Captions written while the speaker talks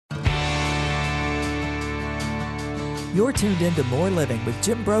You're tuned in to More Living with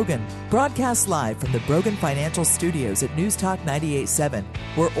Jim Brogan, broadcast live from the Brogan Financial Studios at News Talk 98.7,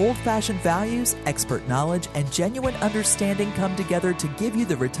 where old-fashioned values, expert knowledge, and genuine understanding come together to give you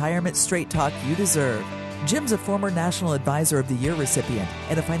the retirement straight talk you deserve. Jim's a former National Advisor of the Year recipient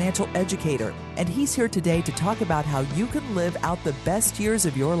and a financial educator, and he's here today to talk about how you can live out the best years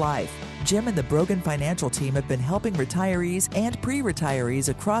of your life. Jim and the Brogan Financial team have been helping retirees and pre-retirees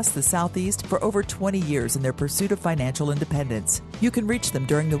across the Southeast for over 20 years in their pursuit of financial independence. You can reach them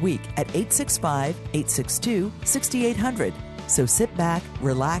during the week at 865-862-6800. So sit back,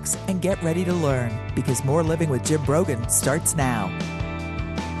 relax, and get ready to learn, because More Living with Jim Brogan starts now.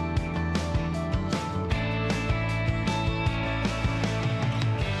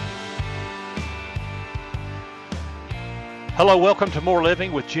 Hello, welcome to More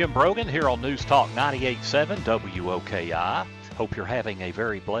Living with Jim Brogan here on News Talk 98.7 WOKI. Hope you're having a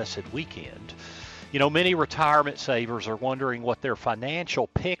very blessed weekend. You know, many retirement savers are wondering what their financial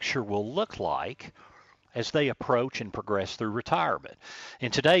picture will look like as they approach and progress through retirement.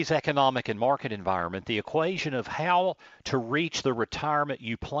 In today's economic and market environment, the equation of how to reach the retirement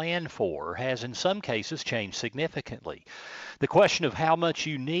you plan for has in some cases changed significantly. The question of how much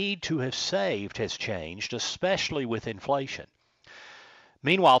you need to have saved has changed, especially with inflation.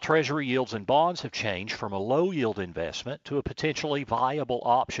 Meanwhile, Treasury yields and bonds have changed from a low-yield investment to a potentially viable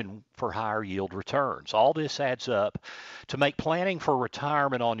option for higher yield returns. All this adds up to make planning for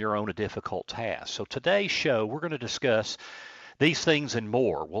retirement on your own a difficult task. So today's show, we're going to discuss these things and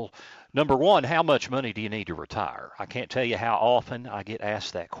more. Well, number one, how much money do you need to retire? I can't tell you how often I get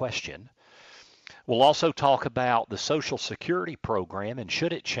asked that question. We'll also talk about the Social Security program, and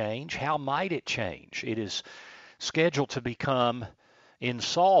should it change? How might it change? It is scheduled to become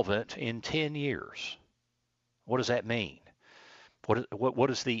insolvent in 10 years. What does that mean? What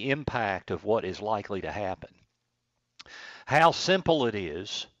is the impact of what is likely to happen? How simple it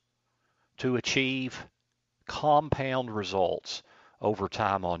is to achieve compound results over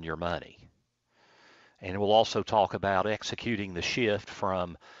time on your money. And we'll also talk about executing the shift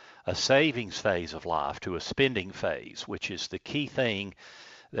from a savings phase of life to a spending phase, which is the key thing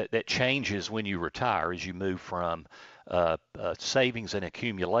that changes when you retire as you move from a savings and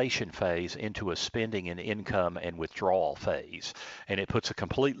accumulation phase into a spending and income and withdrawal phase. And it puts a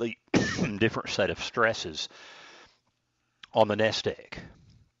completely different set of stresses on the nest egg.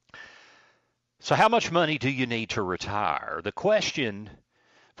 So how much money do you need to retire? The question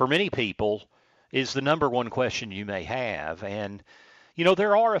for many people is the number one question you may have. And you know,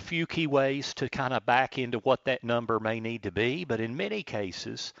 there are a few key ways to kind of back into what that number may need to be, but in many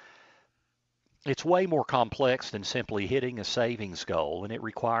cases, it's way more complex than simply hitting a savings goal, and it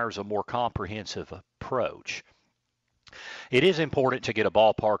requires a more comprehensive approach. It is important to get a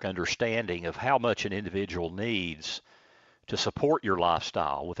ballpark understanding of how much an individual needs to support your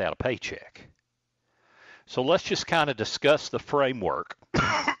lifestyle without a paycheck. So let's just kind of discuss the framework,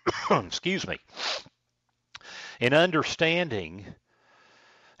 excuse me, in understanding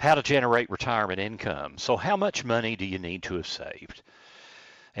how to generate retirement income. So how much money do you need to have saved?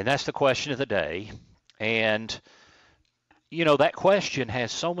 And that's the question of the day. And, you know, that question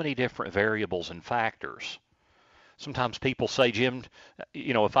has so many different variables and factors. Sometimes people say, Jim,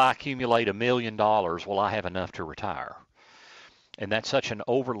 you know, if I accumulate $1 million, will I have enough to retire? And that's such an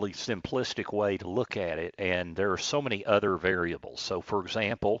overly simplistic way to look at it. And there are so many other variables. So, for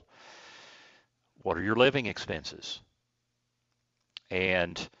example, what are your living expenses?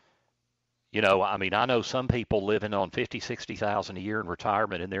 And, you know, I mean, I know some people living on $50,000, $60,000 a year in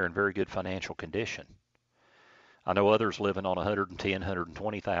retirement, and they're in very good financial condition. I know others living on $110,000,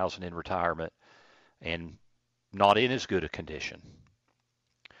 $120,000 in retirement and not in as good a condition.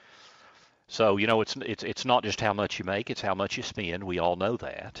 So, you know, it's not just how much you make, it's how much you spend. We all know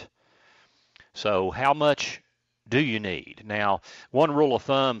that. So how much do you need? Now, one rule of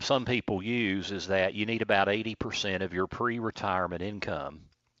thumb some people use is that you need about 80% of your pre-retirement income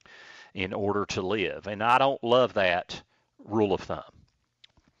in order to live. And I don't love that rule of thumb.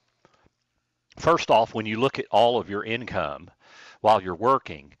 First off, when you look at all of your income while you're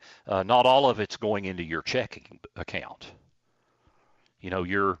working, not all of it's going into your checking account. You know,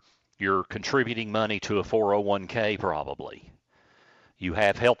 you're contributing money to a 401k probably. You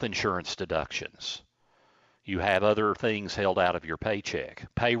have health insurance deductions. You have other things held out of your paycheck.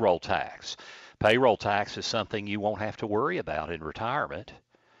 Payroll tax. Payroll tax is something you won't have to worry about in retirement,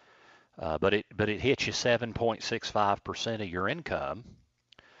 but it hits you 7.65% of your income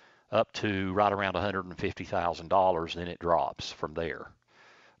up to right around $150,000. Then it drops from there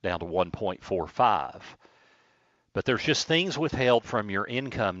down to 1.45. But there's just things withheld from your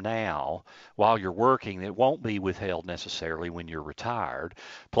income now while you're working that won't be withheld necessarily when you're retired.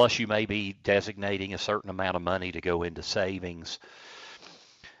 Plus, you may be designating a certain amount of money to go into savings.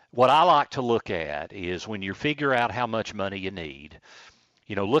 What I like to look at is when you figure out how much money you need,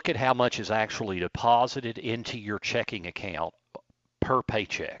 look at how much is actually deposited into your checking account per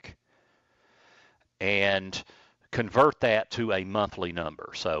paycheck and convert that to a monthly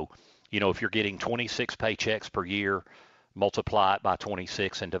number. So, if you're getting 26 paychecks per year, multiply it by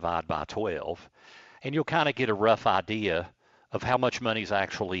 26 and divide by 12, and you'll kind of get a rough idea of how much money is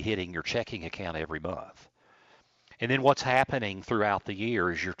actually hitting your checking account every month. And then what's happening throughout the year?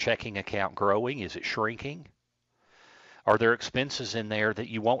 Is your checking account growing? Is it shrinking? Are there expenses in there that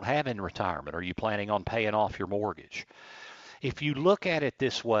you won't have in retirement? Are you planning on paying off your mortgage? If you look at it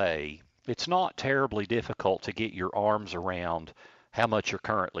this way, it's not terribly difficult to get your arms around how much you're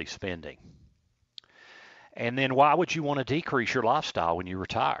currently spending. And then why would you want to decrease your lifestyle when you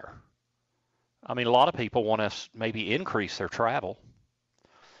retire? I mean, a lot of people want to maybe increase their travel,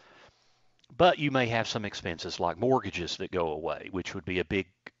 but you may have some expenses like mortgages that go away, which would be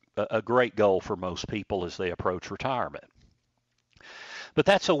a great goal for most people as they approach retirement. But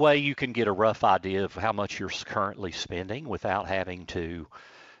that's a way you can get a rough idea of how much you're currently spending without having to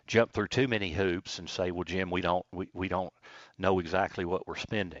jump through too many hoops and say, well, Jim, we don't know exactly what we're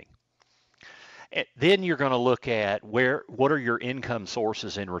spending. And then you're going to look at what are your income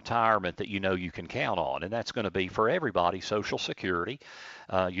sources in retirement that you can count on, and that's going to be for everybody Social Security.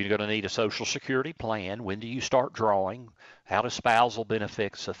 You're going to need a Social Security plan. When do you start drawing? How do spousal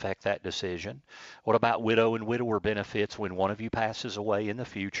benefits affect that decision? What about widow and widower benefits when one of you passes away in the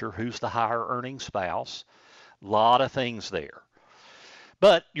future? Who's the higher earning spouse? A lot of things there.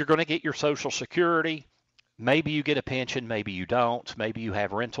 But you're going to get your Social Security. Maybe you get a pension, maybe you don't. Maybe you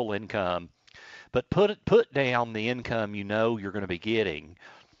have rental income. But put down the income you're going to be getting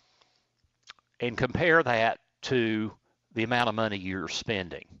and compare that to the amount of money you're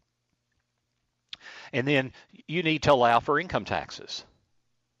spending. And then you need to allow for income taxes.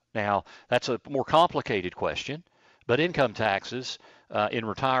 Now, that's a more complicated question, but income taxes in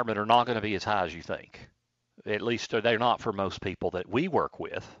retirement are not going to be as high as you think. At least they're not for most people that we work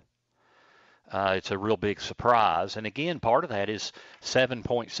with. It's a real big surprise. And again, part of that is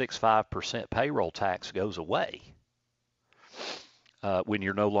 7.65% payroll tax goes away when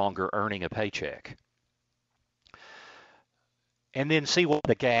you're no longer earning a paycheck. And then see what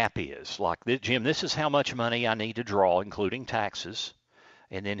the gap is. Like, Jim, this is how much money I need to draw, including taxes.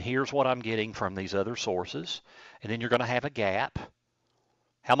 And then here's what I'm getting from these other sources. And then you're going to have a gap.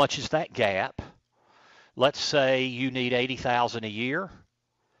 How much is that gap? Let's say you need $80,000 a year,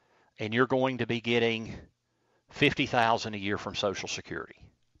 and you're going to be getting $50,000 a year from Social Security.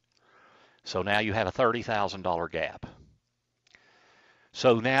 So now you have a $30,000 gap.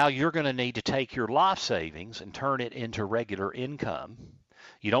 So now you're going to need to take your life savings and turn it into regular income.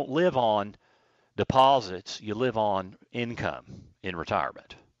 You don't live on deposits, you live on income in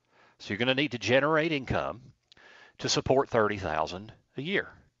retirement. So you're going to need to generate income to support $30,000 a year.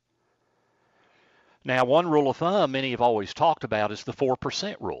 Now, one rule of thumb many have always talked about is the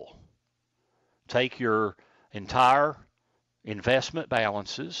 4% rule. Take your entire investment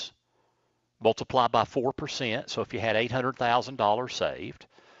balances, multiply by 4%. So if you had $800,000 saved,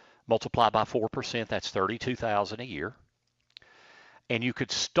 multiply by 4%, that's $32,000 a year. And you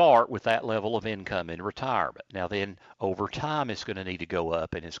could start with that level of income in retirement. Now then, over time, it's going to need to go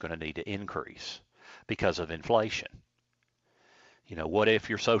up and it's going to need to increase because of inflation. What if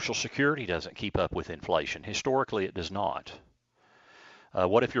your Social Security doesn't keep up with inflation? Historically, it does not.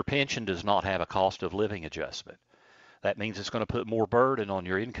 What if your pension does not have a cost of living adjustment? That means it's going to put more burden on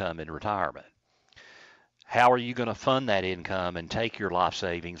your income in retirement. How are you going to fund that income and take your life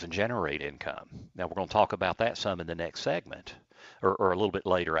savings and generate income? Now, we're going to talk about that some in the next segment, or a little bit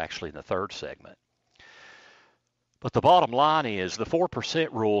later, actually, in the third segment. But the bottom line is the 4%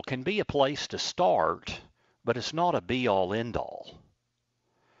 rule can be a place to start, but it's not a be-all, end-all.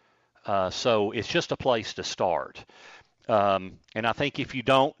 So it's just a place to start. And I think if you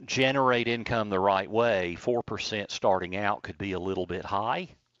don't generate income the right way, 4% starting out could be a little bit high,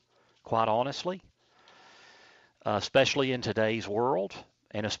 quite honestly, especially in today's world,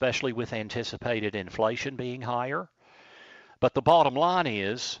 and especially with anticipated inflation being higher. But the bottom line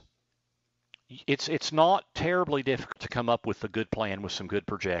is it's not terribly difficult to come up with a good plan with some good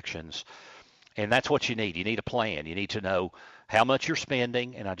projections. And that's what you need. You need a plan. You need to know how much you're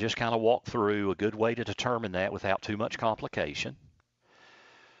spending, and I just kind of walked through a good way to determine that without too much complication.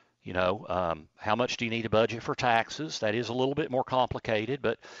 How much do you need to budget for taxes? That is a little bit more complicated,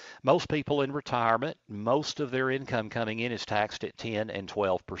 but most people in retirement, most of their income coming in is taxed at 10 and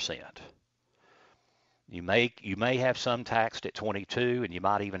 12%. You may have some taxed at 22, and you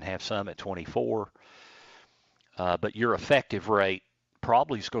might even have some at 24, but your effective rate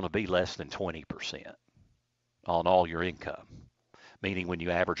probably is going to be less than 20% on all your income, meaning when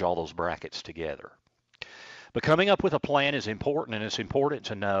you average all those brackets together. But coming up with a plan is important, and it's important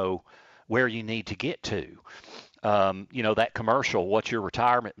to know where you need to get to. That commercial, what's your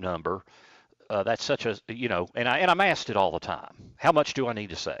retirement number? That's such a, and I'm asked it all the time. How much do I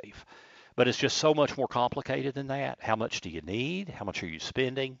need to save? But it's just so much more complicated than that. How much do you need? How much are you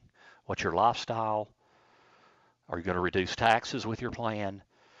spending? What's your lifestyle? Are you going to reduce taxes with your plan?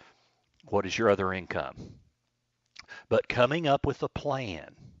 What is your other income? But coming up with a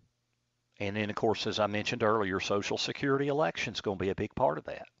plan, and then, of course, as I mentioned earlier, Social Security election is going to be a big part of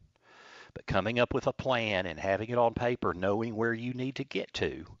that. But coming up with a plan and having it on paper, knowing where you need to get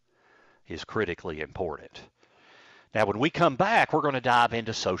to, is critically important. Now, when we come back, we're going to dive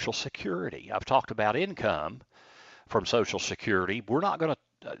into Social Security. I've talked about income from Social Security. I'm not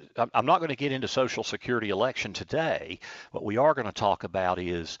going to get into Social Security election today. What we are going to talk about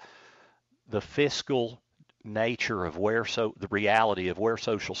is the fiscal nature of the reality of where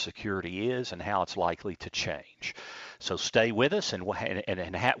Social Security is and how it's likely to change. So stay with us, and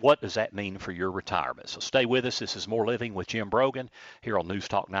what does that mean for your retirement? So stay with us. This is More Living with Jim Brogan here on News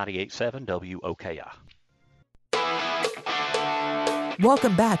Talk 98.7 WOKI.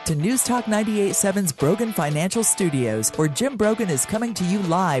 Welcome back to News Talk 98.7's Brogan Financial Studios, where Jim Brogan is coming to you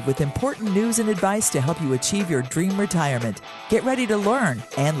live with important news and advice to help you achieve your dream retirement. Get ready to learn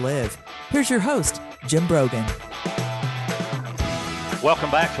and live. Here's your host, Jim Brogan. Welcome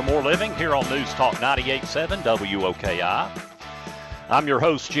back to More Living here on News Talk 98.7 WOKI. I'm your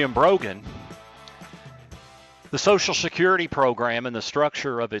host, Jim Brogan. The Social Security program and the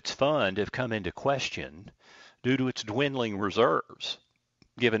structure of its fund have come into question due to its dwindling reserves,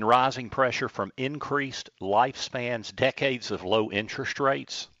 given rising pressure from increased lifespans, decades of low interest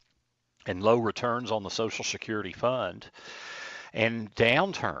rates, and low returns on the Social Security fund. And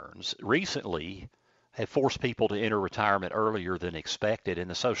downturns recently have forced people to enter retirement earlier than expected, and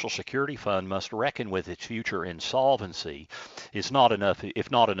the Social Security fund must reckon with its future insolvency if not enough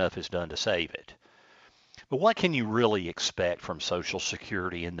is done to save it. But what can you really expect from Social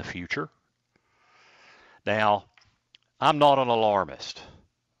Security in the future? Now, I'm not an alarmist,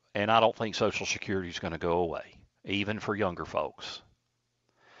 and I don't think Social Security is going to go away, even for younger folks.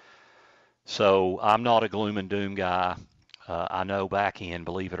 So I'm not a gloom and doom guy. I know back in,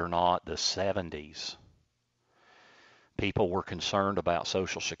 believe it or not, the 70s, people were concerned about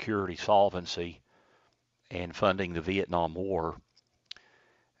Social Security solvency and funding the Vietnam War,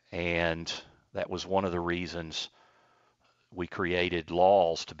 and that was one of the reasons we created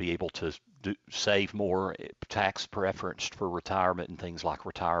laws to be able to save more, tax preferenced for retirement and things like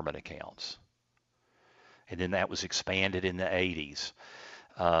retirement accounts. And then that was expanded in the 80s.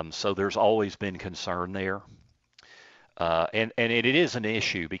 So there's always been concern there. And it is an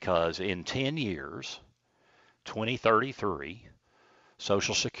issue because in 10 years, 2033,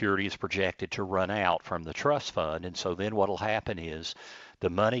 Social Security is projected to run out from the trust fund. And so then what will happen is the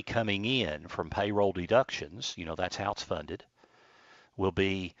money coming in from payroll deductions, that's how it's funded, will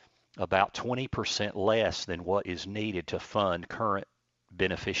be about 20% less than what is needed to fund current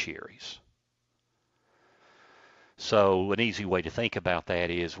beneficiaries. So an easy way to think about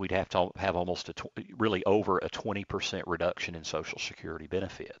that is we'd have to have almost really over a 20% reduction in Social Security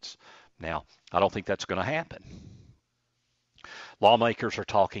benefits. Now, I don't think that's going to happen. Lawmakers are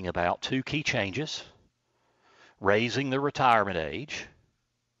talking about two key changes: raising the retirement age,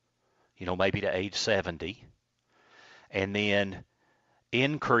 maybe to age 70, and then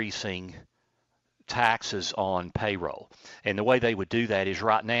increasing taxes on payroll. And the way they would do that is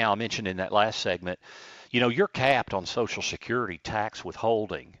right now, I mentioned in that last segment, you're capped on Social Security tax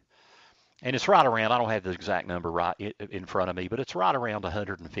withholding. And it's right around, I don't have the exact number right in front of me, but it's right around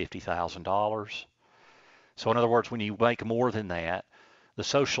 $150,000. So in other words, when you make more than that, the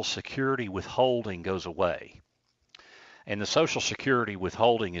Social Security withholding goes away. And the Social Security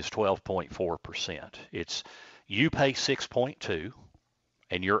withholding is 12.4%. It's you pay 6.2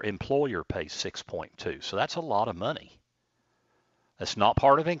 and your employer pays 6.2. So that's a lot of money. That's not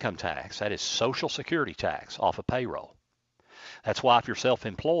part of income tax. That is Social Security tax off of payroll. That's why if you're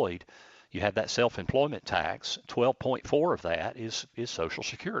self-employed, you have that self-employment tax. 12.4 of that is Social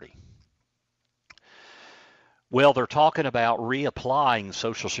Security. Well, they're talking about reapplying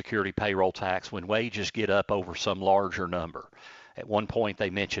Social Security payroll tax when wages get up over some larger number. At one point, they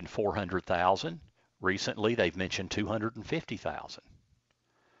mentioned 400,000. Recently, they've mentioned 250,000.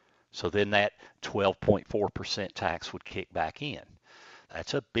 So then that 12.4% tax would kick back in.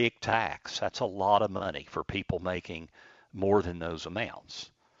 That's a big tax. That's a lot of money for people making more than those amounts.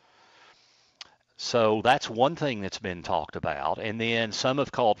 So that's one thing that's been talked about. And then some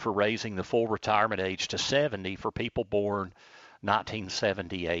have called for raising the full retirement age to 70 for people born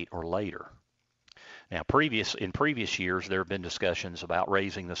 1978 or later. Now, in previous years, there have been discussions about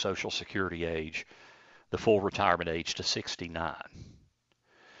raising the Social Security age, the full retirement age, to 69.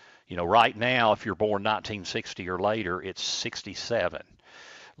 Right now, if you're born 1960 or later, it's 67.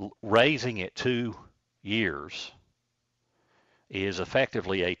 Raising it 2 years is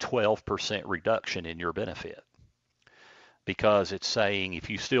effectively a 12% reduction in your benefit, because it's saying if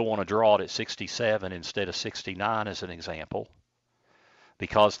you still want to draw it at 67 instead of 69 as an example,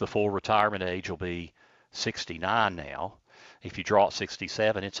 because the full retirement age will be 69 now, if you draw at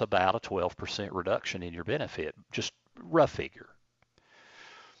 67, it's about a 12% reduction in your benefit, just rough figure.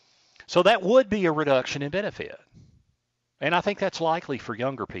 So that would be a reduction in benefit. And I think that's likely for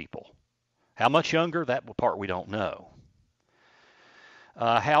younger people. How much younger, that part we don't know.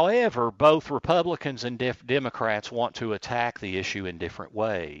 However, both Republicans and Democrats want to attack the issue in different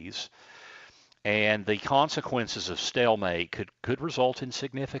ways. And the consequences of stalemate could result in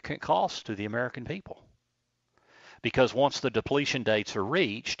significant costs to the American people. Because once the depletion dates are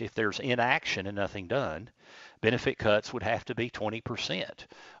reached, if there's inaction and nothing done, benefit cuts would have to be 20%,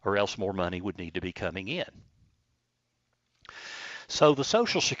 or else more money would need to be coming in. So the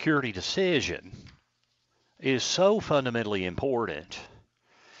Social Security decision is so fundamentally important.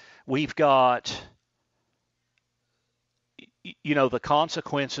 We've got, the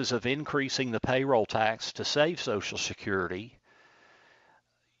consequences of increasing the payroll tax to save Social Security.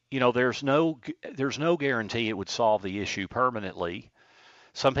 There's no guarantee it would solve the issue permanently.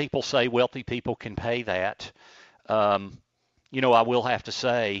 Some people say wealthy people can pay that. I will have to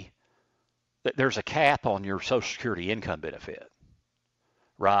say that there's a cap on your Social Security income benefit,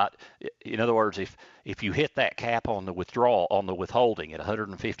 right? In other words, if you hit that cap on the withholding at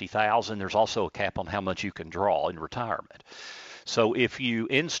 150,000, there's also a cap on how much you can draw in retirement. So if you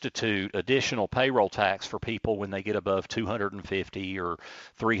institute additional payroll tax for people when they get above 250 or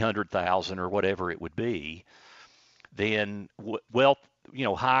 300,000 or whatever it would be, then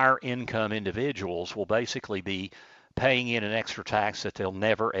higher income individuals will basically be paying in an extra tax that they'll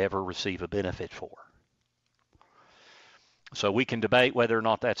never ever receive a benefit for. So we can debate whether or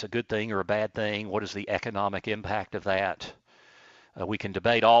not that's a good thing or a bad thing. What is the economic impact of that? We can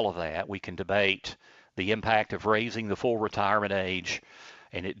debate all of that. We can debate the impact of raising the full retirement age,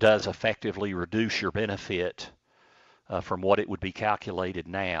 and it does effectively reduce your benefit from what it would be calculated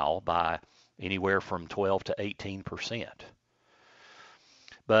now by anywhere from 12 to 18%.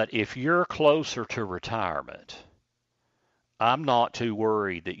 But if you're closer to retirement, I'm not too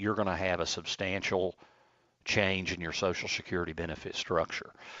worried that you're going to have a substantial change in your Social Security benefit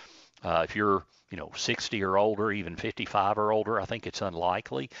structure. If you're 60 or older, even 55 or older, I think it's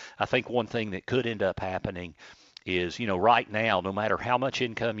unlikely. I think one thing that could end up happening is, right now, no matter how much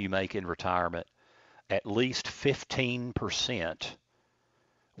income you make in retirement, at least 15%,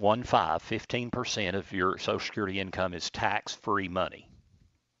 15% of your Social Security income is tax-free money.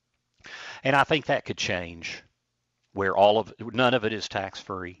 And I think that could change where none of it is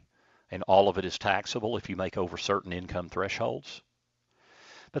tax-free and all of it is taxable if you make over certain income thresholds.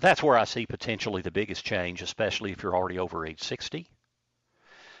 But that's where I see potentially the biggest change, especially if you're already over age 60.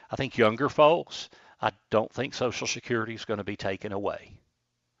 I think younger folks, I don't think Social Security is going to be taken away.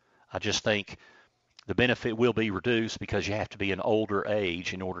 I just think the benefit will be reduced because you have to be an older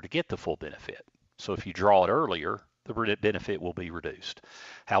age in order to get the full benefit. So if you draw it earlier, the benefit will be reduced.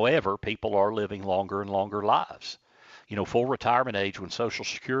 However, people are living longer and longer lives. Full retirement age when Social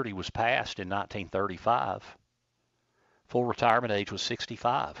Security was passed in 1935, full retirement age was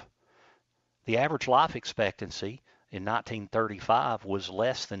 65. The average life expectancy in 1935 was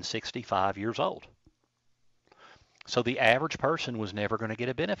less than 65 years old. So the average person was never going to get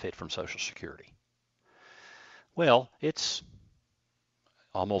a benefit from Social Security. Well, it's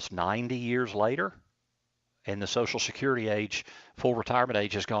almost 90 years later, and the Social Security age, full retirement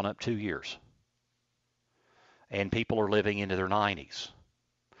age, has gone up 2 years. And people are living into their 90s.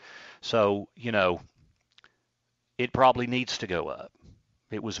 So, it probably needs to go up.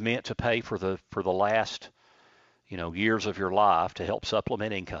 It was meant to pay for the last, years of your life to help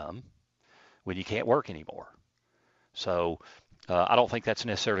supplement income when you can't work anymore. So I don't think that's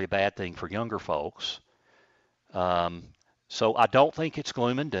necessarily a bad thing for younger folks. So I don't think it's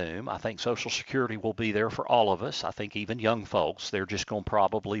gloom and doom. I think Social Security will be there for all of us. I think even young folks, there are just going to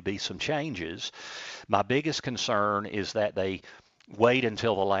probably be some changes. My biggest concern is that they wait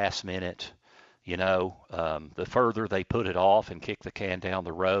until the last minute. The further they put it off and kick the can down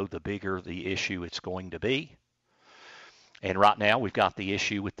the road, the bigger the issue it's going to be. And right now we've got the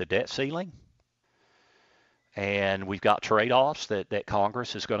issue with the debt ceiling. And we've got trade-offs that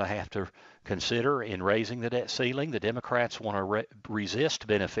Congress is going to have to consider in raising the debt ceiling. The Democrats want to resist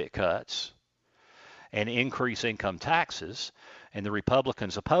benefit cuts and increase income taxes, and the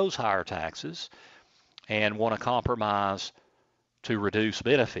Republicans oppose higher taxes and want to compromise to reduce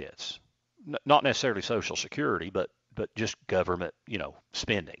benefits. Not necessarily Social Security, but just government,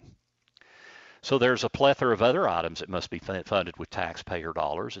 spending. So there's a plethora of other items that must be funded with taxpayer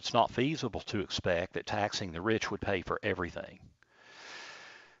dollars. It's not feasible to expect that taxing the rich would pay for everything.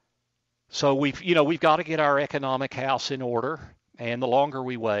 So we've got to get our economic house in order, and the longer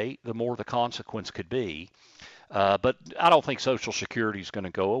we wait, the more the consequence could be. But I don't think Social Security is going to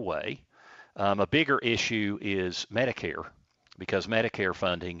go away. A bigger issue is Medicare, because Medicare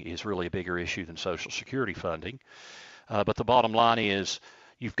funding is really a bigger issue than Social Security funding. But the bottom line is,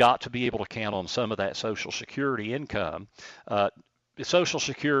 you've got to be able to count on some of that Social Security income. Social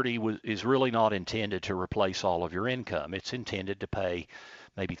Security is really not intended to replace all of your income. It's intended to pay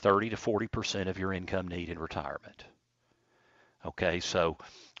maybe 30 to 40% of your income need in retirement. Okay, so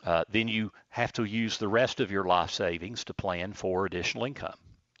then you have to use the rest of your life savings to plan for additional income.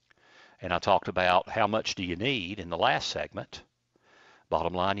 And I talked about how much do you need in the last segment.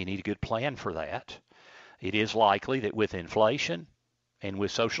 Bottom line, you need a good plan for that. It is likely that with inflation and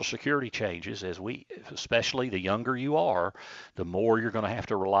with Social Security changes, especially the younger you are, the more you're going to have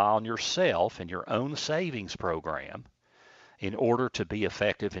to rely on yourself and your own savings program in order to be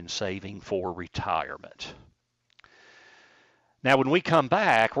effective in saving for retirement. Now, when we come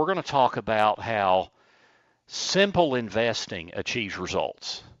back, we're going to talk about how simple investing achieves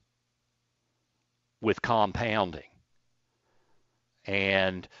results with compounding,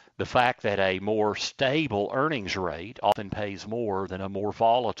 and the fact that a more stable earnings rate often pays more than a more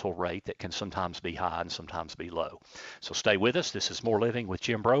volatile rate that can sometimes be high and sometimes be low. So stay with us. This is More Living with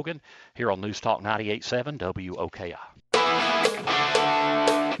Jim Brogan here on News Talk 98.7 WOKI.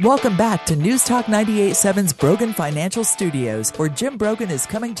 Welcome back to News Talk 98.7's Brogan Financial Studios, where Jim Brogan is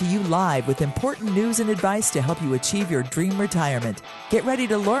coming to you live with important news and advice to help you achieve your dream retirement. Get ready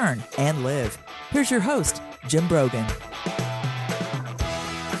to learn and live. Here's your host, Jim Brogan.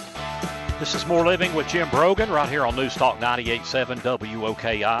 This is More Living with Jim Brogan right here on News Talk 98.7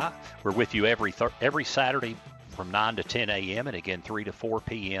 WOKI. We're with you every Saturday from 9 to 10 a.m. and again 3 to 4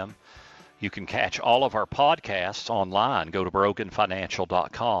 p.m. You can catch all of our podcasts online. Go to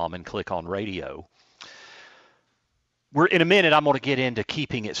broganfinancial.com and click on radio. In a minute, I'm going to get into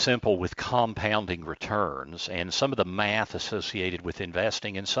keeping it simple with compounding returns and some of the math associated with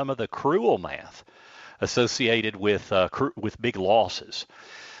investing and some of the cruel math associated with big losses.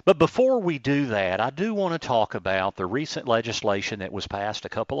 But before we do that, I do want to talk about the recent legislation that was passed a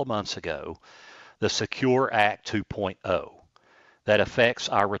couple of months ago, the Secure Act 2.0, that affects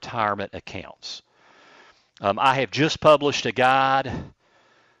our retirement accounts. I have just published a guide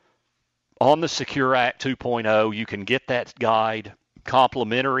on the Secure Act 2.0. You can get that guide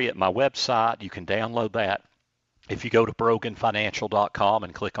complimentary at my website. You can download that. If you go to broganfinancial.com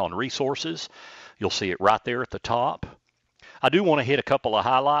and click on resources, you'll see it right there at the top. I do want to hit a couple of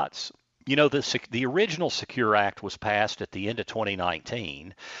highlights. The original Secure Act was passed at the end of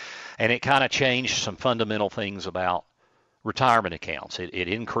 2019, and it kind of changed some fundamental things about retirement accounts. It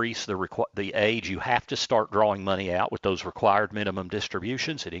increased the age you have to start drawing money out with those required minimum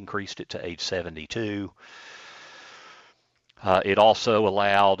distributions. It increased it to age 72. It also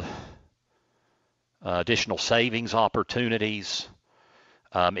allowed additional savings opportunities.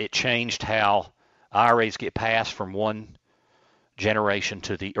 It changed how IRAs get passed from one generation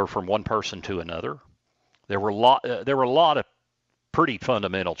from one person to another. There were a lot of pretty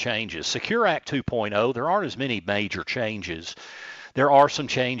fundamental changes. Secure Act 2.0, there aren't as many major changes. There are some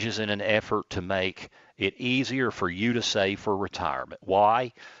changes in an effort to make it easier for you to save for retirement.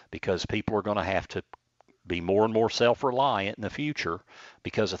 Why? Because people are going to have to be more and more self-reliant in the future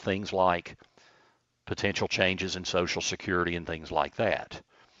because of things like potential changes in Social Security and things like that.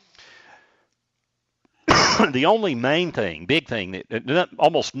 The only big thing, that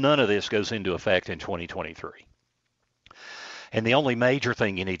almost none of this goes into effect in 2023. And the only major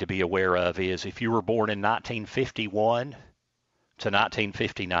thing you need to be aware of is if you were born in 1951 to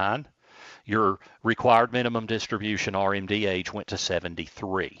 1959, your required minimum distribution RMD age went to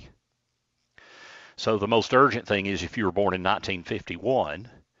 73. So the most urgent thing is if you were born in 1951,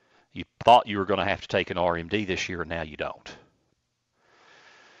 you thought you were going to have to take an RMD this year, and now you don't.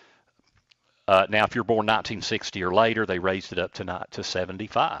 Now, if you're born 1960 or later, they raised it up to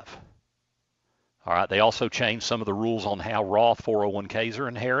 75. All right. They also changed some of the rules on how Roth 401ks are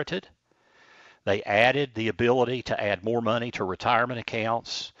inherited. They added the ability to add more money to retirement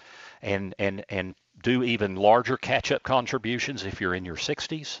accounts and do even larger catch-up contributions if you're in your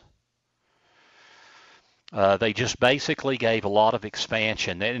 60s. They just basically gave a lot of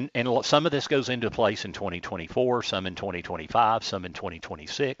expansion, and some of this goes into place in 2024, some in 2025, some in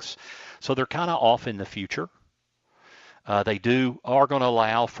 2026. So they're kind of off in the future. They are going to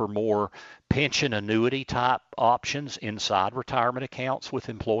allow for more pension annuity type options inside retirement accounts with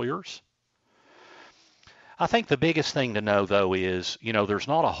employers. I think the biggest thing to know, though, is, there's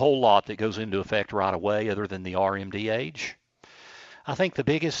not a whole lot that goes into effect right away other than the RMD age. I think the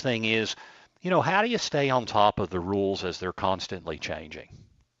biggest thing is, how do you stay on top of the rules as they're constantly changing?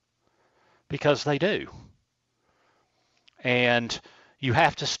 Because they do. And you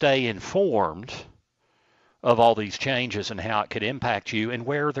have to stay informed of all these changes and how it could impact you and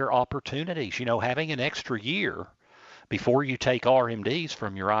where there are opportunities. Having an extra year before you take RMDs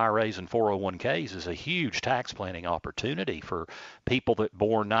from your IRAs and 401ks is a huge tax planning opportunity for people that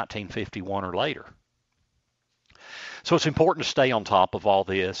born 1951 or later. So it's important to stay on top of all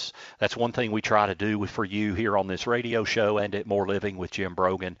this. That's one thing we try to do for you here on this radio show and at More Living with Jim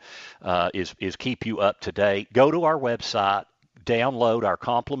Brogan, is keep you up to date. Go to our website, download our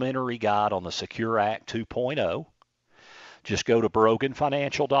complimentary guide on the Secure Act 2.0. Just go to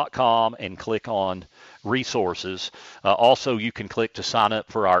broganfinancial.com and click on resources. Also, you can click to sign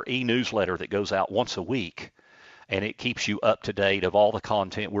up for our e-newsletter that goes out once a week, and it keeps you up to date of all the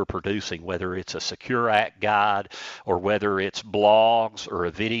content we're producing, whether it's a Secure Act guide or whether it's blogs or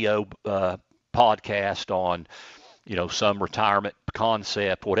a video podcast on, some retirement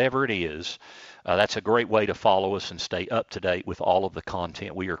concept, whatever it is. That's a great way to follow us and stay up to date with all of the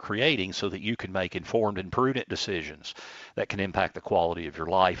content we are creating so that you can make informed and prudent decisions that can impact the quality of your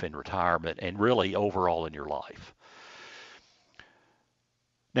life in retirement and really overall in your life.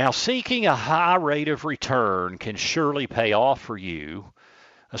 Now, seeking a high rate of return can surely pay off for you,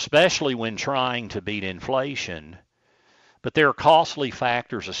 especially when trying to beat inflation. But there are costly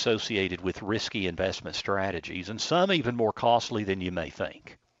factors associated with risky investment strategies, and some even more costly than you may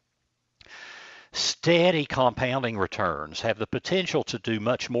think. Steady compounding returns have the potential to do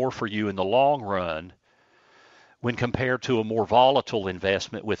much more for you in the long run when compared to a more volatile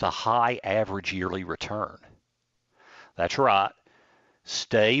investment with a high average yearly return. That's right.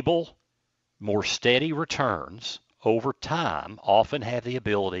 Stable, more steady returns over time often have the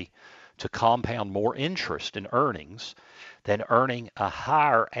ability to compound more interest in earnings than earning a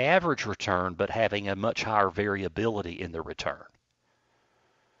higher average return but having a much higher variability in the return.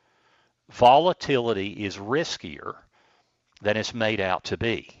 Volatility is riskier than it's made out to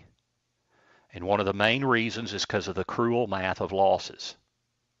be. And one of the main reasons is because of the cruel math of losses.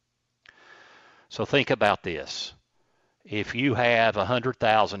 So think about this. If you have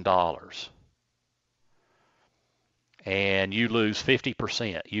 $100,000 and you lose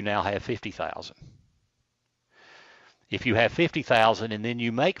 50%, you now have $50,000. If you have $50,000 and then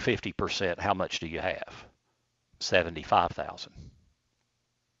you make 50%, how much do you have? $75,000.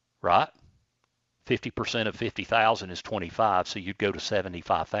 Right? 50% of 50,000 is 25, so you'd go to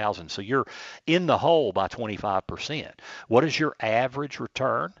 75,000. So you're in the hole by 25%. What is your average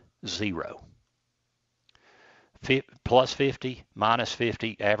return? 0. Plus 50, minus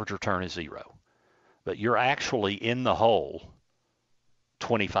 50, average return is 0. But you're actually in the hole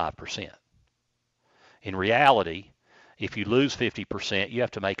 25%. In reality, if you lose 50%, you have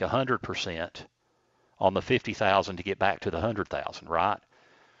to make 100% on the 50,000 to get back to the 100,000, right?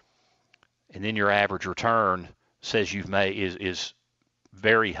 And then your average return says you've made is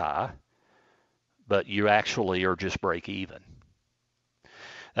very high, but you actually are just break even.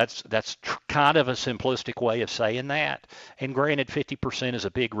 That's kind of a simplistic way of saying that. And granted, 50% is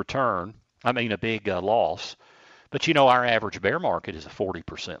a big return. I mean, a big loss. But our average bear market is a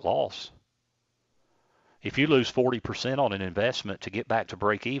 40% loss. If you lose 40% on an investment to get back to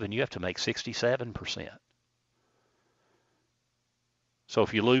break even, you have to make 67%. So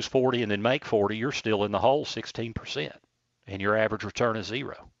if you lose 40 and then make 40, you're still in the hole 16%, and your average return is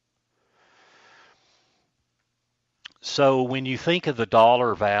 0. So when you think of the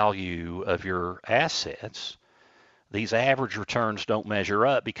dollar value of your assets, these average returns don't measure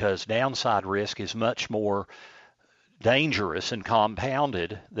up because downside risk is much more dangerous and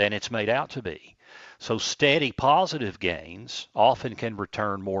compounded than it's made out to be. So steady positive gains often can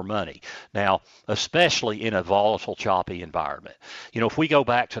return more money. Now, especially in a volatile, choppy environment. If we go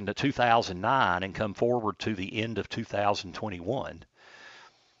back to 2009 and come forward to the end of 2021,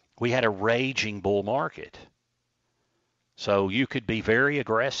 we had a raging bull market. So you could be very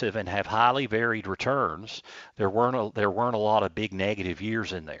aggressive and have highly varied returns. There weren't a lot of big negative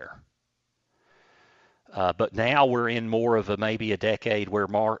years in there. But now we're in more of maybe a decade where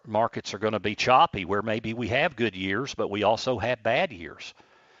markets are going to be choppy, where maybe we have good years, but we also have bad years.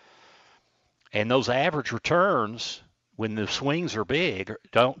 And those average returns, when the swings are big,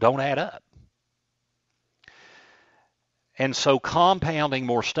 don't add up. And so compounding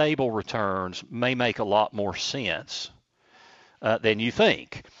more stable returns may make a lot more sense than you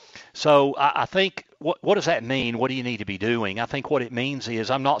think. So I think, what does that mean? What do you need to be doing? I think what it means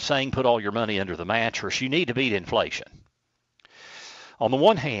is, I'm not saying put all your money under the mattress. You need to beat inflation. On the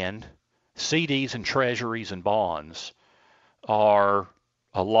one hand, CDs and treasuries and bonds are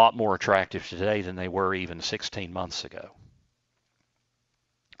a lot more attractive today than they were even 16 months ago.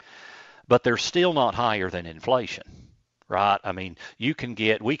 But they're still not higher than inflation, right? I mean, we can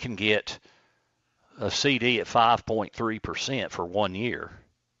get a CD at 5.3% for 1 year.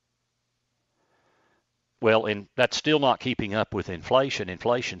 Well, and that's still not keeping up with inflation.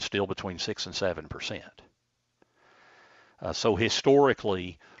 Inflation's still between 6 and 7%. So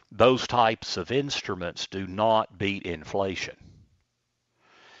historically, those types of instruments do not beat inflation.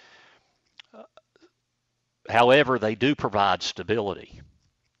 However, they do provide stability.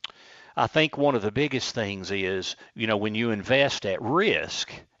 I think one of the biggest things is, when you invest at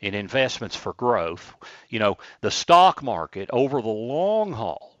risk in investments for growth, the stock market over the long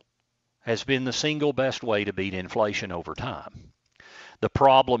haul has been the single best way to beat inflation over time. The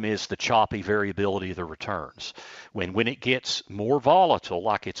problem is the choppy variability of the returns. When it gets more volatile,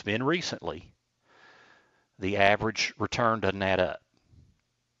 like it's been recently, the average return doesn't add up,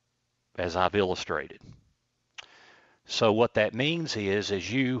 as I've illustrated. So what that means is,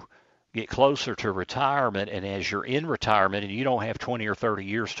 as you get closer to retirement, and as you're in retirement and you don't have 20 or 30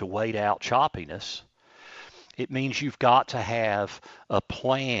 years to wait out choppiness, it means you've got to have a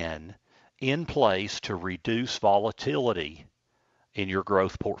plan in place to reduce volatility in your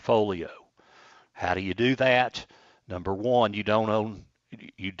growth portfolio. How do you do that? Number one, you don't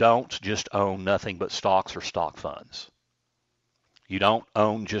just own nothing but stocks or stock funds. You don't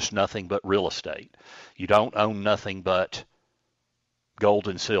own just nothing but real estate. You don't own nothing but gold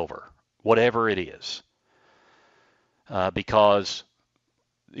and silver, whatever it is. Because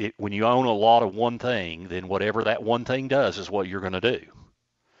when you own a lot of one thing, then whatever that one thing does is what you're going to do.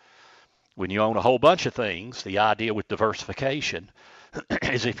 When you own a whole bunch of things, the idea with diversification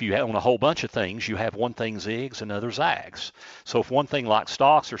is, if you own a whole bunch of things, you have one thing zigs and other zags. So if one thing like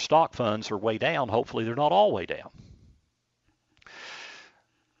stocks or stock funds are way down, hopefully they're not all way down.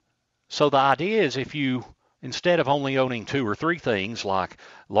 So the idea is, if you, instead of only owning 2 or 3 things like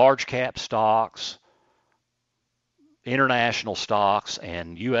large cap stocks, international stocks,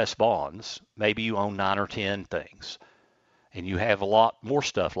 and U.S. bonds, maybe you own 9 or 10 things. And you have a lot more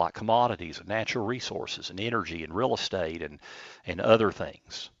stuff like commodities and natural resources and energy and real estate and other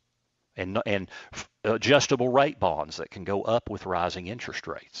things. And adjustable rate bonds that can go up with rising interest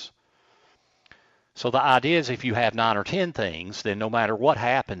rates. So the idea is, if you have 9 or 10 things, then no matter what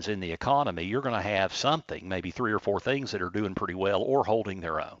happens in the economy, you're going to have something, maybe 3 or 4 things that are doing pretty well or holding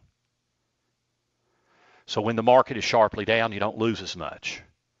their own. So when the market is sharply down, you don't lose as much.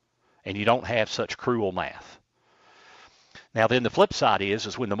 And you don't have such cruel math. Now then, the flip side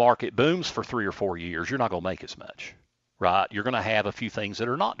is when the market booms for 3 or 4 years, you're not going to make as much, right? You're going to have a few things that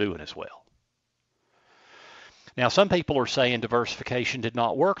are not doing as well. Now, some people are saying diversification did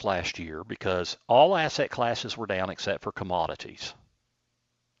not work last year because all asset classes were down except for commodities.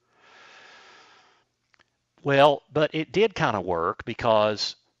 Well, but it did kind of work,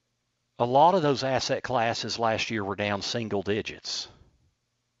 because a lot of those asset classes last year were down single digits.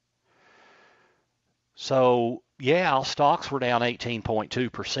 So, yeah, stocks were down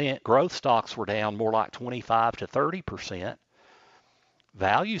 18.2%. Growth stocks were down more like 25 to 30%.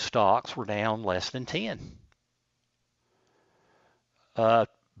 Value stocks were down less than 10.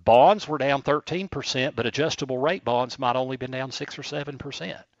 Bonds were down 13%, but adjustable rate bonds might only been down 6 or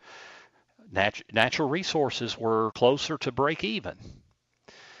 7%. Natural resources were closer to break even.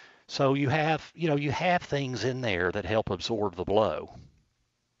 So you have things in there that help absorb the blow.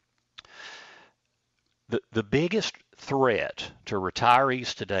 The biggest threat to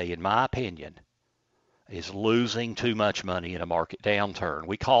retirees today, in my opinion, is losing too much money in a market downturn.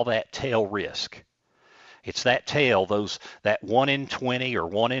 We call that tail risk. It's that tail, that 1 in 20 or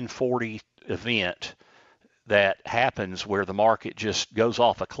 1 in 40 event that happens where the market just goes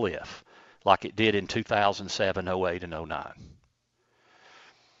off a cliff like it did in 2007, 08, and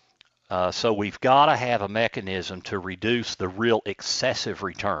 09. So we've got to have a mechanism to reduce the real excessive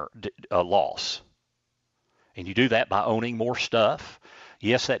return loss. And you do that by owning more stuff.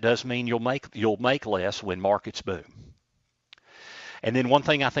 Yes, that does mean you'll make less when markets boom. And then one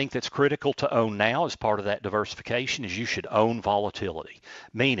thing I think that's critical to own now as part of that diversification is you should own volatility,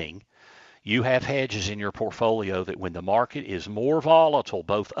 meaning you have hedges in your portfolio that when the market is more volatile,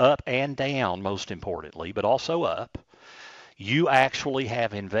 both up and down, most importantly, but also up, you actually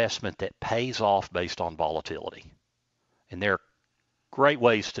have investment that pays off based on volatility. And there are great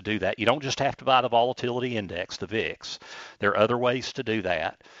ways to do that. You don't just have to buy the volatility index, the VIX. There are other ways to do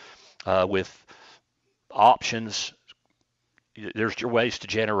that with options. There's ways to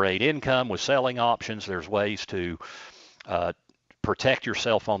generate income with selling options. There's ways to protect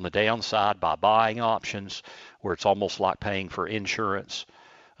yourself on the downside by buying options where it's almost like paying for insurance.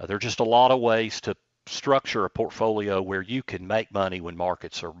 There are just a lot of ways to structure a portfolio where you can make money when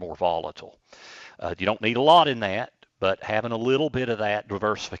markets are more volatile. You don't need a lot in that, but having a little bit of that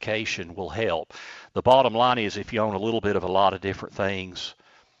diversification will help. The bottom line is if you own a little bit of a lot of different things,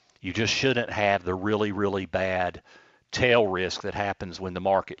 you just shouldn't have the really, really bad tail risk that happens when the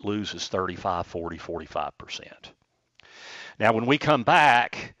market loses 35, 40, 45%. Now, when we come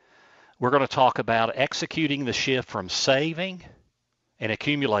back, we're going to talk about executing the shift from saving and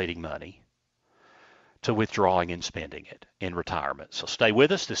accumulating money to withdrawing and spending it in retirement. So stay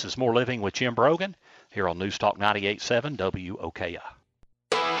with us. This is More Living with Jim Brogan here on News Talk 98.7 WOKI.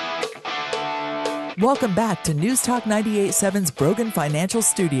 Welcome back to News Talk 98.7's Brogan Financial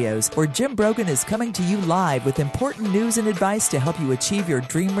Studios, where Jim Brogan is coming to you live with important news and advice to help you achieve your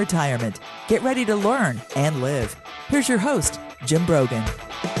dream retirement. Get ready to learn and live. Here's your host, Jim Brogan.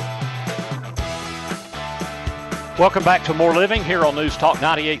 Welcome back to More Living here on News Talk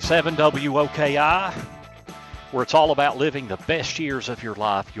 98.7 WOKI, where it's all about living the best years of your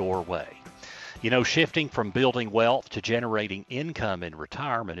life your way. You know, shifting from building wealth to generating income in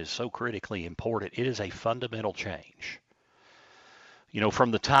retirement is so critically important. It is a fundamental change. You know, from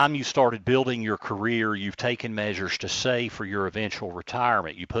the time you started building your career, you've taken measures to save for your eventual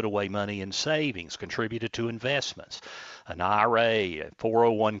retirement. You put away money in savings, contributed to investments, an IRA, a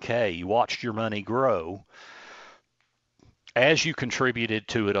 401k. You watched your money grow. As you contributed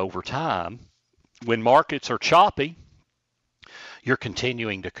to it over time, when markets are choppy, you're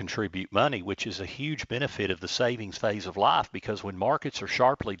continuing to contribute money, which is a huge benefit of the savings phase of life, because when markets are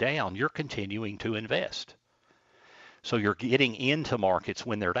sharply down, you're continuing to invest. So you're getting into markets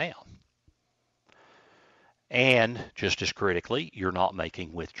when they're down. And just as critically, you're not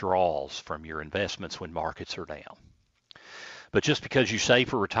making withdrawals from your investments when markets are down. But just because you save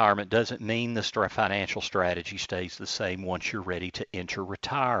for retirement doesn't mean the financial strategy stays the same once you're ready to enter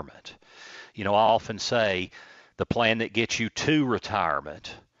retirement. You know, I often say, the plan that gets you to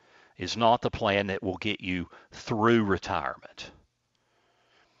retirement is not the plan that will get you through retirement.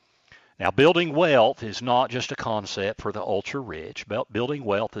 Now, building wealth is not just a concept for the ultra-rich. Building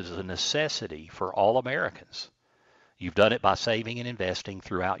wealth is a necessity for all Americans. You've done it by saving and investing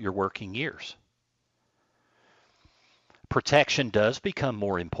throughout your working years. Protection does become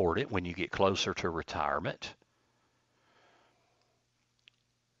more important when you get closer to retirement.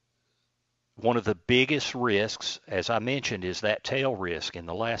 One of the biggest risks, as I mentioned, is that tail risk in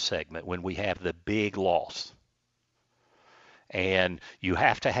the last segment when we have the big loss. And you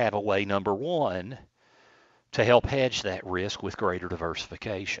have to have a way, number one, to help hedge that risk with greater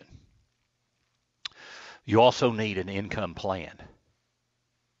diversification. You also need an income plan.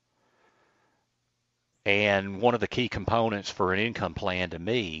 And one of the key components for an income plan to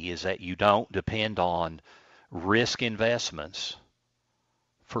me is that you don't depend on risk investments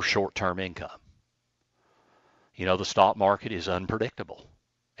for short-term income. You know, the stock market is unpredictable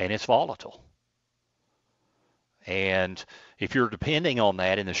and it's volatile. And if you're depending on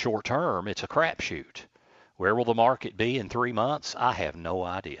that in the short term, it's a crapshoot. Where will the market be in 3 months? I have no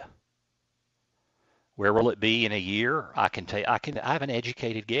idea. Where will it be in a year? I have an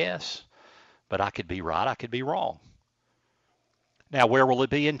educated guess, but I could be right, I could be wrong. Now, where will it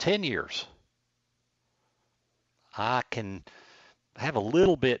be in 10 years? I can have a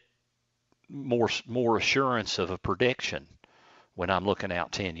little bit more assurance of a prediction when I'm looking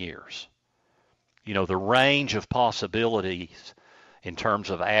out 10 years. You know, the range of possibilities in terms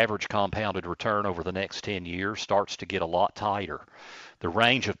of average compounded return over the next 10 years starts to get a lot tighter. The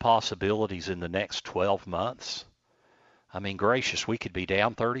range of possibilities in the next 12 months, I mean, gracious, we could be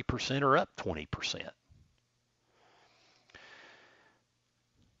down 30% or up 20%.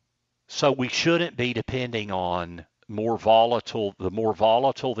 So we shouldn't be depending on more volatile. The more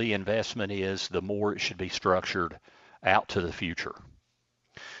volatile the investment is, the more it should be structured out to the future.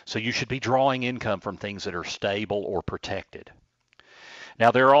 So you should be drawing income from things that are stable or protected.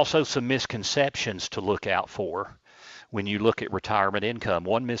 Now, there are also some misconceptions to look out for when you look at retirement income.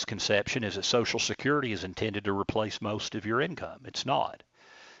 One misconception is that Social Security is intended to replace most of your income. It's not.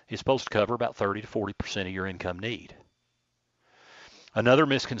 It's supposed to cover about 30 to 40% of your income need. Another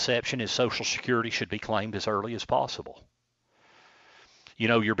misconception is Social Security should be claimed as early as possible. You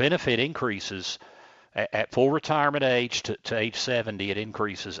know, your benefit increases at full retirement age to age 70, it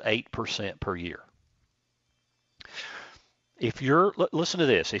increases 8% per year. Listen to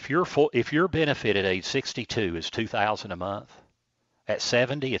this, if your benefit at age 62 is $2,000 a month, at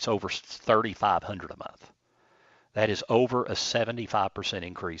 70 it's over $3,500 a month. That is over a 75%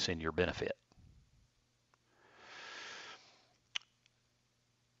 increase in your benefit.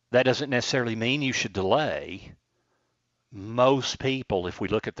 That doesn't necessarily mean you should delay. Most people, if we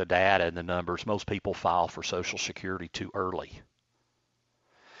look at the data and the numbers, most people file for Social Security too early.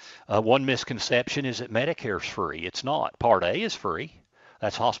 One misconception is that Medicare is free. It's not. Part A is free.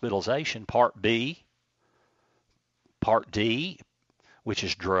 That's hospitalization. Part B, Part D, which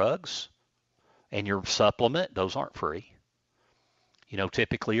is drugs, and your supplement, those aren't free. You know,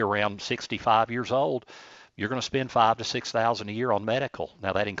 typically around 65 years old, you're going to spend $5,000 to $6,000 a year on medical.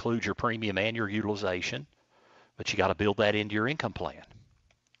 Now, that includes your premium and your utilization, but you got to build that into your income plan.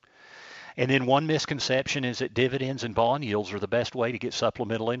 And then one misconception is that dividends and bond yields are the best way to get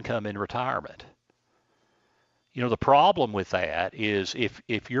supplemental income in retirement. You know, the problem with that is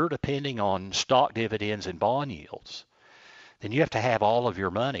if you're depending on stock dividends and bond yields, then you have to have all of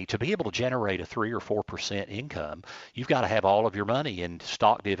your money. To be able to generate a 3 or 4% income, you've got to have all of your money in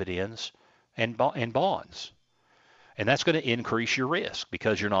stock dividends and bonds. And that's going to increase your risk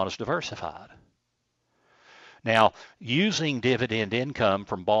because you're not as diversified. Now, using dividend income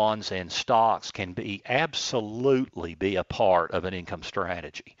from bonds and stocks can absolutely be a part of an income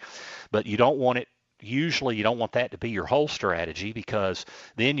strategy. But you don't want it, usually you don't want that to be your whole strategy, because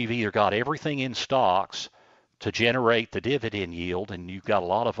then you've either got everything in stocks to generate the dividend yield and you've got a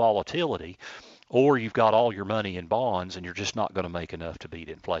lot of volatility, or you've got all your money in bonds and you're just not going to make enough to beat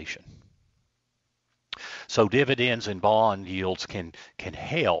inflation. So dividends and bond yields can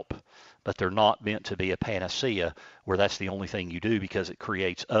help, but they're not meant to be a panacea where that's the only thing you do, because it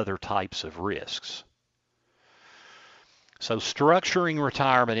creates other types of risks. So structuring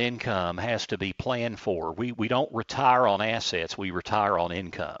retirement income has to be planned for. We don't retire on assets, we retire on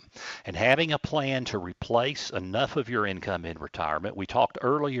income. And having a plan to replace enough of your income in retirement, we talked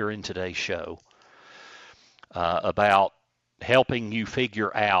earlier in today's show about helping you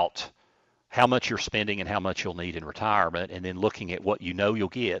figure out how much you're spending and how much you'll need in retirement, and then looking at what you know you'll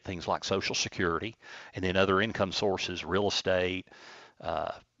get, things like Social Security, and then other income sources, real estate,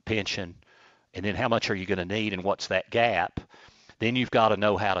 pension, and then how much are you going to need and what's that gap. Then you've got to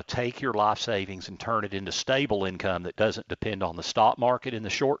know how to take your life savings and turn it into stable income that doesn't depend on the stock market in the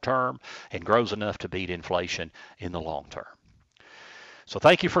short term and grows enough to beat inflation in the long term. So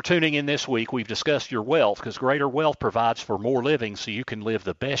thank you for tuning in this week. We've discussed your wealth, because greater wealth provides for more living so you can live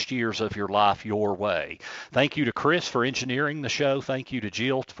the best years of your life your way. Thank you to Chris for engineering the show. Thank you to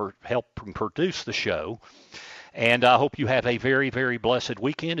Jill for helping produce the show. And I hope you have a very, very blessed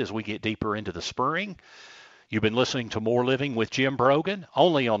weekend as we get deeper into the spring. You've been listening to More Living with Jim Brogan,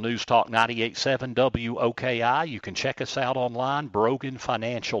 only on News Talk 98.7 WOKI. You can check us out online,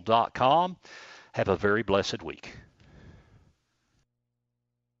 broganfinancial.com. Have a very blessed week.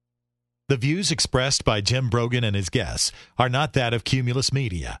 The views expressed by Jim Brogan and his guests are not that of Cumulus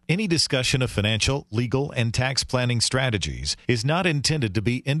Media. Any discussion of financial, legal, and tax planning strategies is not intended to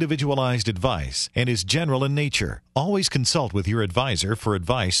be individualized advice and is general in nature. Always consult with your advisor for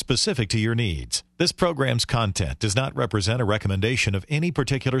advice specific to your needs. This program's content does not represent a recommendation of any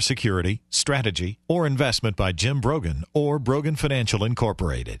particular security, strategy, or investment by Jim Brogan or Brogan Financial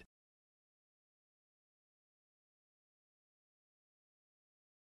Incorporated.